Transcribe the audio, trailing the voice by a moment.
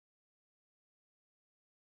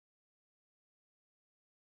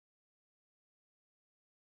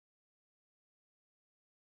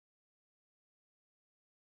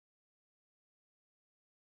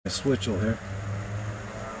Switchel here.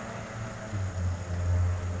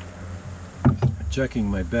 Checking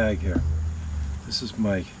my bag here. This is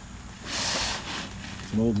an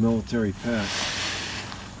old military pack.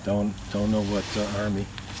 Don't know what army.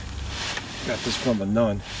 Got this from a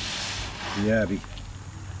nun, the Abbey,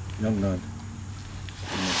 young nun.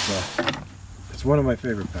 And it's one of my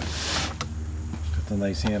favorite packs. Got the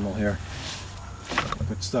nice handle here.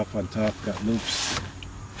 Good stuff on top. Got loops.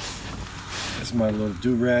 This is my little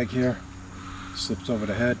do-rag here. Slips over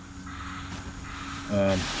the head.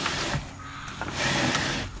 I'm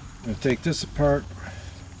going to take this apart.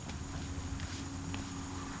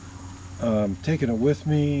 Taking it with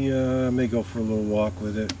me. I may go for a little walk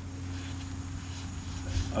with it.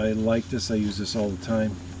 I like this. I use this all the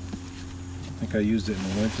time. I think I used it in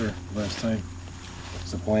the winter last time.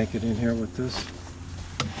 There's a blanket in here with this.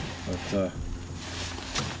 But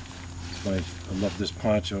I love this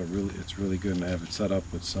poncho. It's really good, and I have it set up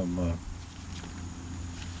with some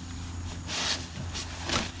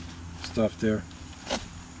stuff there,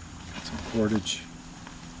 some cordage.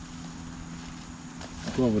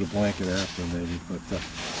 I'll go over the blanket after maybe, but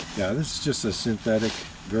yeah, this is just a synthetic,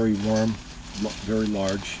 very warm, very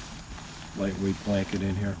large, lightweight blanket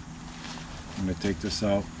in here. I'm going to take this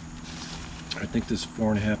out. I think this is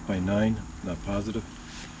 4.5 by 9, not positive.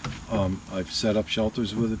 I've set up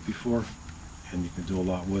shelters with it before, and you can do a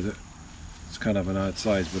lot with it. It's kind of an odd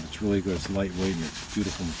size, but it's really good. It's lightweight and it's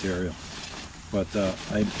beautiful material. But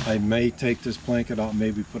I may take this blanket out,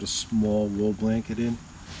 maybe put a small wool blanket in.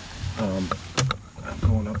 I'm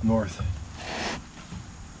going up north.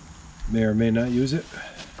 May or may not use it,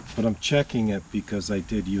 but I'm checking it because I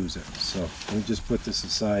did use it. So let me just put this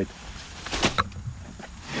aside.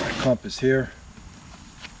 My compass here.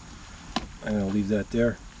 I'm going to leave that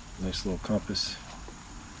there. Nice little compass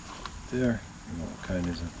there. What kind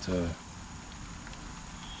is it?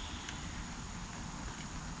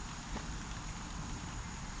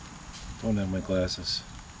 Don't have my glasses.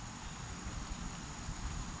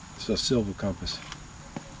 It's a silver compass.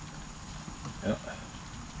 Yeah.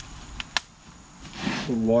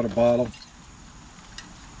 Little water bottle.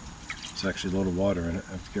 It's actually a load of water in it.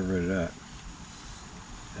 I have to get rid of that.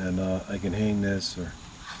 And I can hang this or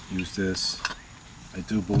use this. I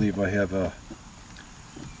do believe I have a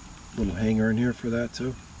little hanger in here for that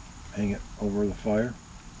too. Hang it over the fire.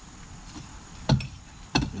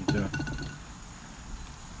 And,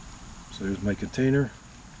 so here's my container,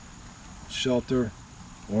 shelter,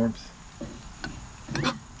 warmth.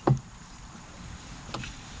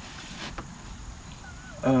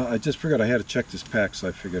 I just forgot I had to check this pack, so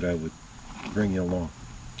I figured I would bring you along.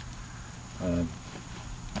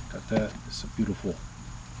 Got that. It's a beautiful.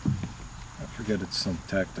 I forget, it's some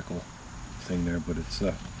tactical thing there, but it's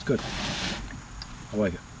good. I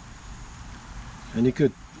like it. And you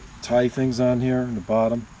could tie things on here in the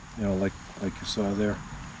bottom, you know, like you saw there.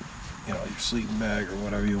 You know, your sleeping bag or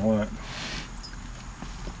whatever you want.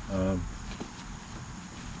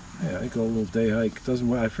 Yeah, I go a little day hike. It doesn't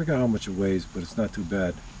weigh, I forgot how much it weighs, but it's not too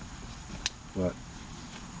bad. But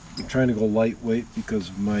I'm trying to go lightweight because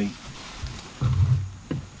of my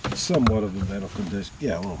somewhat of a medical condition.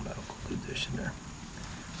 Yeah, a little medical condition there.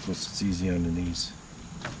 Plus it's easy on the knees.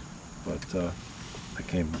 But I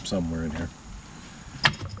came from somewhere in here.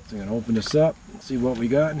 So I'm going to open this up and see what we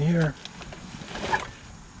got in here.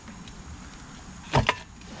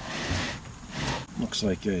 Looks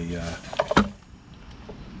like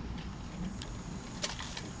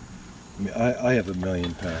I have a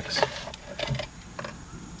million packs.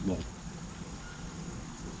 Well,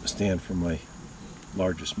 stand for my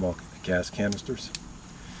largest small gas canisters.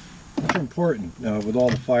 They're important. Now, with all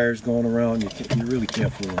the fires going around, you really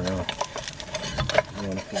can't fool around. You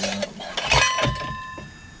want to fool around.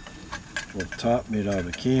 Little top made out of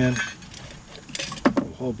a can.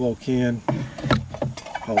 Little hobo can.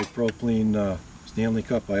 Polypropylene Stanley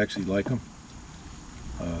cup. I actually like them.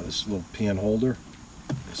 This little pan holder.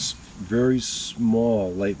 It's very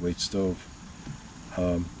small, lightweight stove.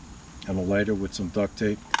 And a lighter with some duct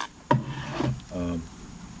tape.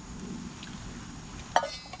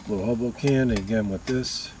 Little hobo can, and again with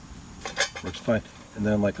this works fine. And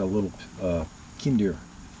then like a little Kinder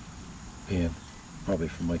pan, probably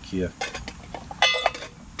from IKEA.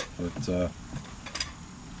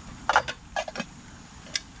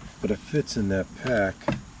 But it fits in that pack.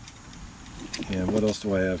 And what else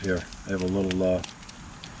do I have here? I have a little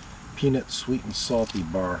peanut sweet and salty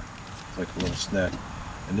bar. It's like a little snack.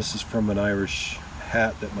 And this is from an Irish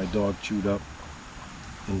hat that my dog chewed up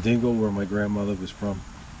in Dingle, where my grandmother was from.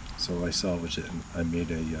 So I salvaged it and I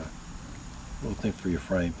made a little thing for your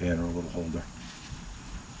frying pan or a little holder.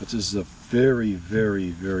 But this is a very, very,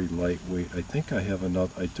 very lightweight. I think I have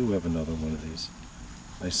another. I do have another one of these.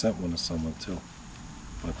 I sent one to someone too.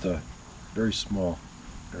 But very small,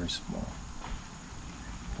 very small.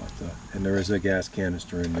 But and there is a gas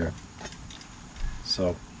canister in there.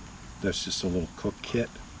 So that's just a little cook kit.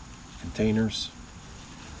 Containers.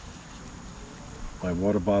 My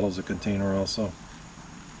water bottle's a container also.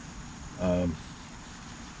 And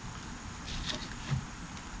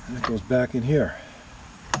it goes back in here.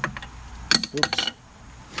 Oops.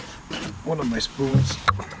 One of my spoons.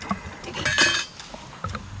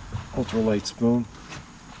 Ultralight spoon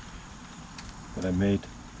that I made.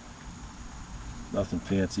 Nothing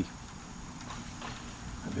fancy.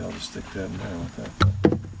 Maybe I'll just stick that in there like that.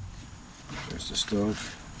 There's the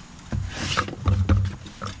stove.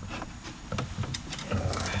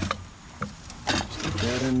 Stick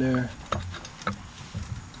that in there.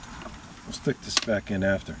 We'll stick this back in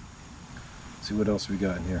after. See what else we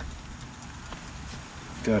got in here.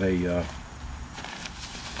 Got a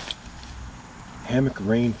hammock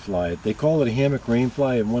rain fly. They call it a hammock rain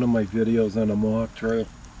fly in one of my videos on the Mohawk Trail.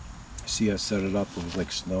 See, I set it up. It was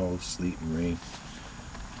like snow, sleet, and rain.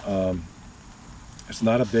 It's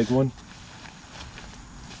not a big one,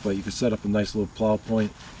 but you can set up a nice little plow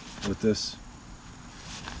point with this.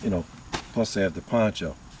 You know, plus I have the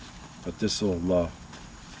poncho. But this will,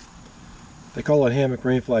 they call it hammock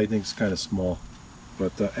rain fly. I think it's kind of small.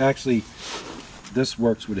 But actually, this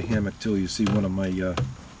works with a hammock too. You see one of my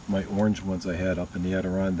my orange ones I had up in the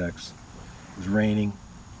Adirondacks. It was raining.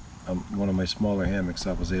 One of my smaller hammocks,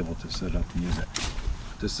 I was able to set up and use it.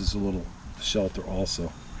 This is a little shelter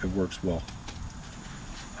also. It works well.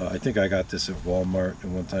 I think I got this at Walmart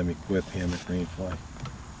and one time equipped hammock rainfly.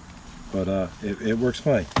 But it works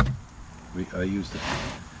fine. I used it.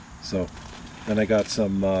 So then I got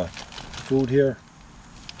some food here.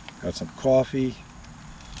 Got some coffee.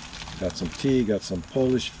 Got some tea. Got some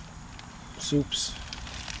Polish soups.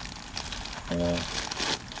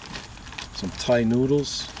 Some Thai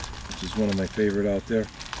noodles, which is one of my favorite out there.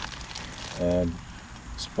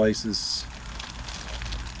 Spices.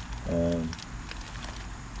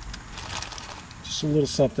 Just a little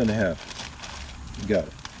something to have. You got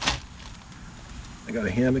it. I got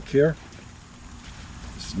a hammock here.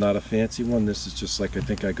 This is not a fancy one. This is just like, I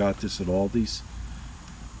think I got this at Aldi's.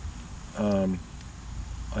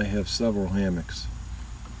 I have several hammocks.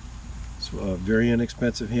 So a very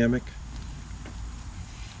inexpensive hammock.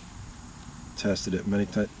 Tested it many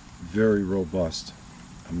times. Very robust.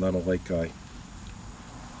 I'm not a light guy.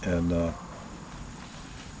 And I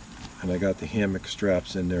got the hammock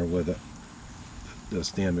straps in there with it, the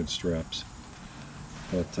standard straps.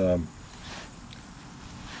 But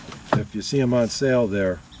if you see them on sale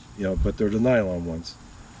there, you know, but they're the nylon ones,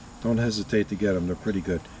 don't hesitate to get them. They're pretty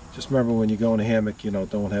good. Just remember, when you go in a hammock, you know,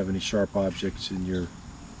 don't have any sharp objects in your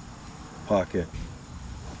pocket.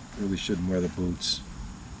 Really shouldn't wear the boots,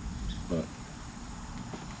 but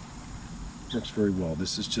works very well.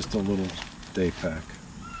 This is just a little day pack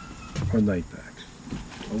or night pack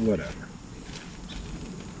or whatever.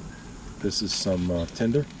 This is some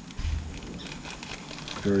tinder,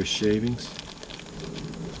 various shavings,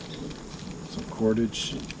 some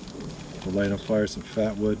cordage to light on fire, some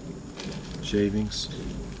fat wood, shavings,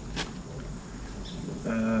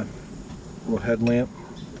 little headlamp.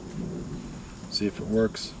 See if it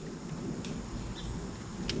works.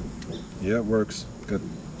 Yeah, it works. Good.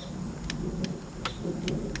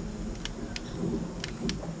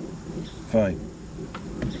 Fine.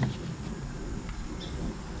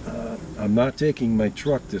 I'm not taking my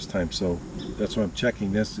truck this time, so that's why I'm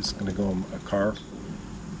checking this. This is going to go in a car.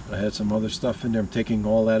 I had some other stuff in there. I'm taking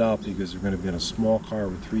all that out because we're going to be in a small car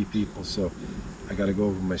with 3 people, so I got to go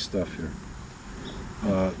over my stuff here.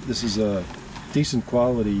 This is a decent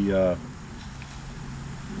quality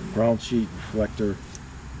ground sheet reflector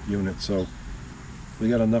unit, so we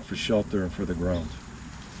got enough for shelter and for the ground.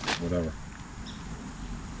 Whatever.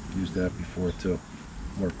 Used that before too.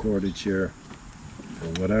 More cordage here for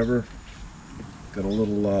whatever. Got a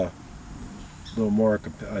little more,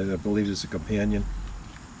 I believe it's a companion.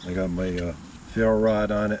 I got my ferro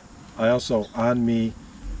rod on it. I also, on me,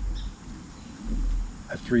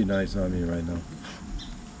 I have 3 knives on me right now.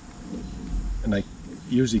 And I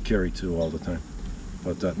usually carry 2 all the time.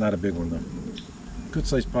 But not a big one though. Good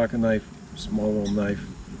sized pocket knife, small little knife.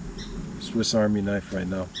 Swiss Army knife right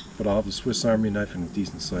now. But I'll have a Swiss Army knife and a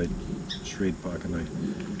decent sized straight pocket knife.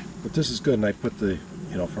 But this is good, and I put the,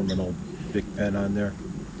 you know, from an old Bic pen on there.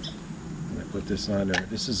 And I put this on there.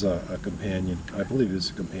 This is a companion. I believe it's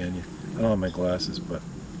a companion. I don't have my glasses, but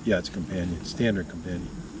yeah, it's a companion. Standard companion.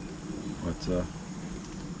 But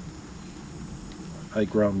I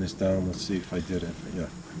ground this down. Let's see if I did it. Yeah,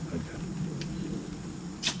 I did.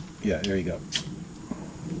 Yeah, there you go.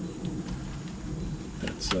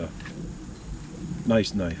 That's a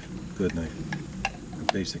nice knife. Good knife. A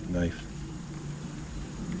basic knife.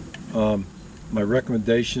 My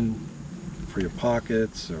recommendation for your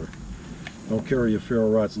pockets, or don't carry your ferro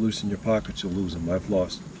rods loose in your pockets, you'll lose them. I've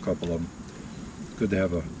lost a couple of them. It's good to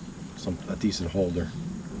have a decent holder.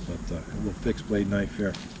 But a little fixed blade knife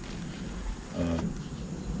here.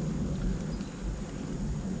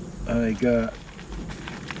 I got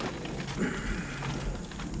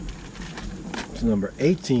it's number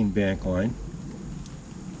 18 bank line,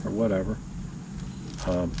 or whatever.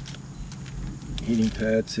 Heating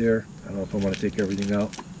pads here. I don't know if I want to take everything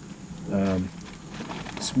out.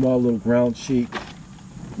 Small little ground sheet,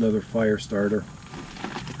 another fire starter.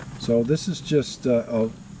 So this is just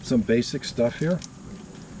some basic stuff here.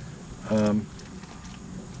 I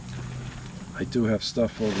do have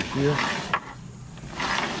stuff over here.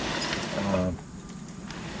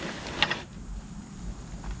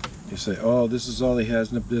 You say, oh, this is all he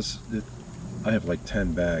has. I have like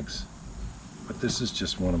 10 bags, but this is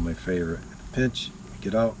just one of my favorite. Pinch, you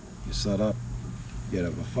get out, you set up, you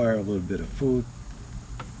have a fire, a little bit of food,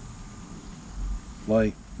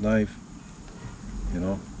 light, knife, you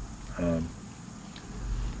know.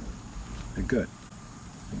 They're good.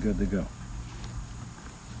 They're good to go.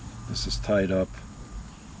 This is tied up,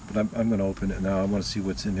 but I'm going to open it now. I want to see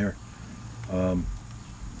what's in here.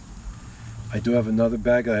 I do have another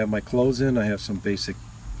bag. I have my clothes in. I have some basic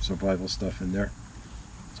survival stuff in there.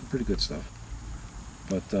 Some pretty good stuff.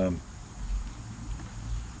 But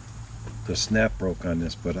the snap broke on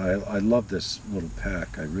this, but I love this little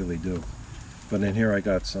pack. I really do. But in here I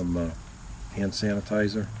got some hand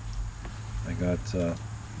sanitizer. I got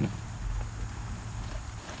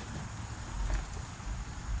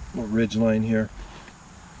little Ridgeline here.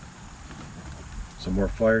 Some more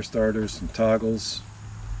fire starters, some toggles.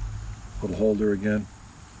 Little holder again.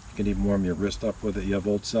 You can even warm your wrist up with it. You have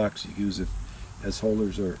old socks, you use it as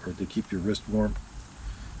holders or to keep your wrist warm.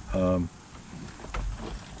 What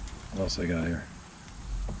else I got here?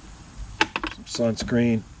 Some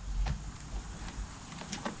sunscreen.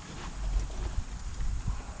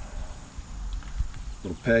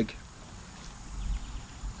 Little peg.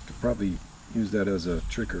 Could probably use that as a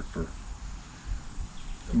trigger for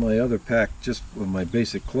my other pack. Just with my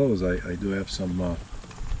basic clothes, I do have some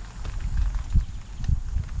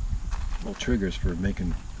little triggers for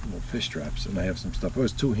making little fish traps, and I have some stuff. Oh,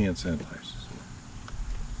 it's 2 hand sanitizers.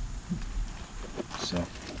 So,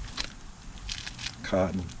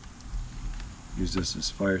 cotton. Use this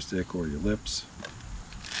as fire stick or your lips.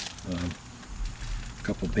 A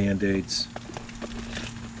couple band-aids.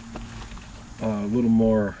 A little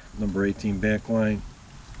more number 18 bank line.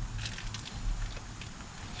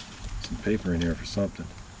 Some paper in here for something.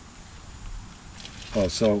 Oh,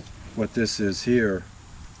 so what this is here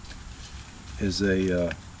is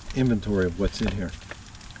a inventory of what's in here.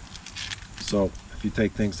 So if you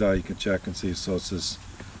take things out, you can check and see. So it says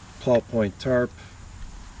plow point tarp,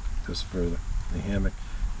 just for the hammock,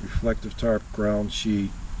 reflective tarp, ground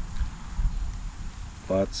sheet,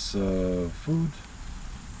 lots of food.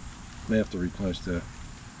 May have to replenish that.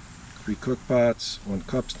 3 cook pots, 1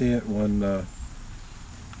 cup stand, 1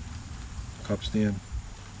 cup stand.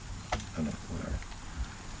 I don't know, whatever.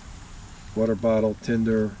 Water bottle,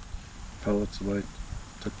 tinder, pellets. Like,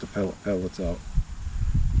 took the pellets out.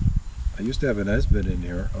 I used to have an Esbit in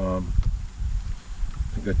here. I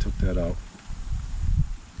think I took that out.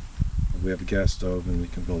 We have a gas stove and we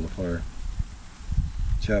can build a fire.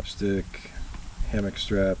 Chapstick, hammock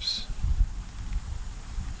straps,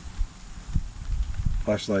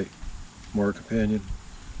 flashlight, motor companion,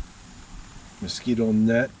 mosquito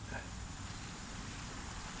net.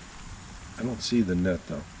 I don't see the net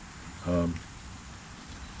though.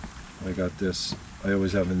 I got this. I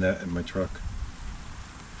always have a net in my truck.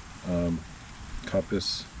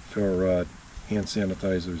 Compass, ferro rod, hand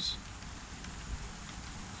sanitizers,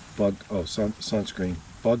 bug, sunscreen,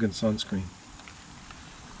 bug and sunscreen,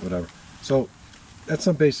 whatever. So that's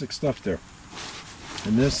some basic stuff there.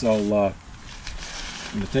 And this, I'm going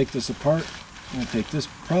to take this apart. I'm going to take this,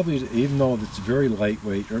 probably, even though it's very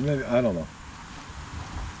lightweight, or maybe, I don't know.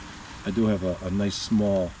 I do have a nice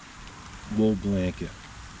small wool blanket.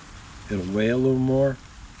 It'll weigh a little more,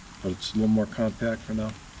 but it's a little more compact for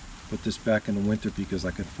now. Put this back in the winter because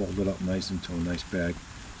I can fold it up nice into a nice bag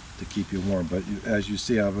to keep you warm. But as you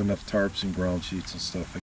see, I have enough tarps and ground sheets and stuff.